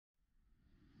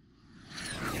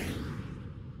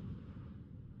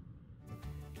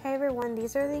Hey everyone,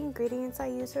 these are the ingredients I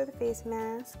use for the face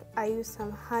mask. I use some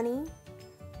honey,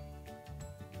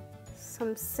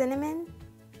 some cinnamon,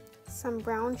 some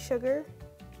brown sugar,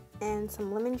 and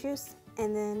some lemon juice,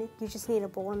 and then you just need a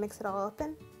bowl and mix it all up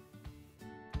in.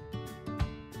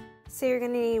 So you're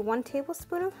going to need 1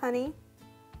 tablespoon of honey,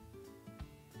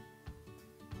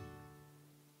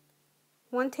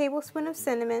 1 tablespoon of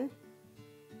cinnamon,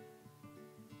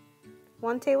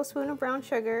 1 tablespoon of brown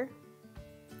sugar,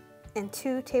 and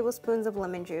 2 tablespoons of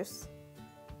lemon juice.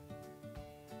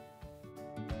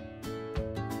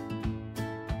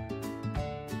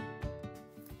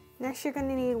 Next you're going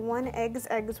to need 1 egg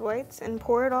whites and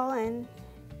pour it all in.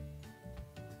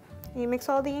 You mix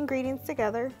all the ingredients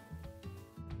together.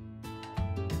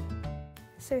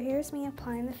 So here's me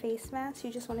applying the face mask.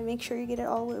 You just want to make sure you get it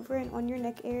all over and on your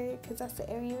neck area because that's the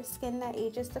area of your skin that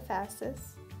ages the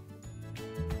fastest.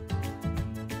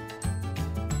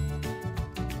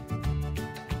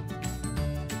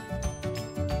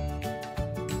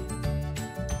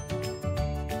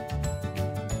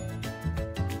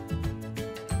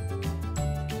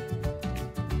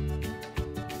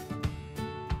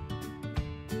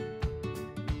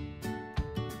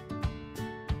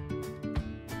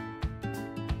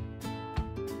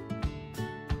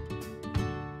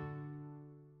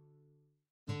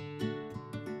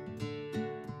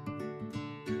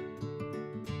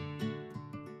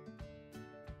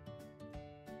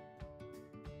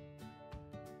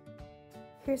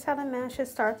 Here's how the mask should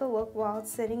start to look while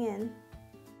it's sitting in.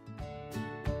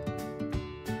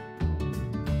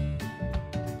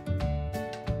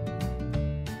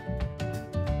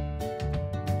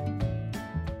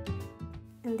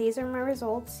 And these are my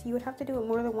results. You would have to do it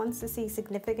more than once to see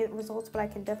significant results, but I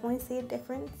can definitely see a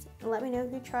difference. And let me know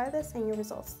if you try this and your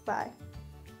results. Bye.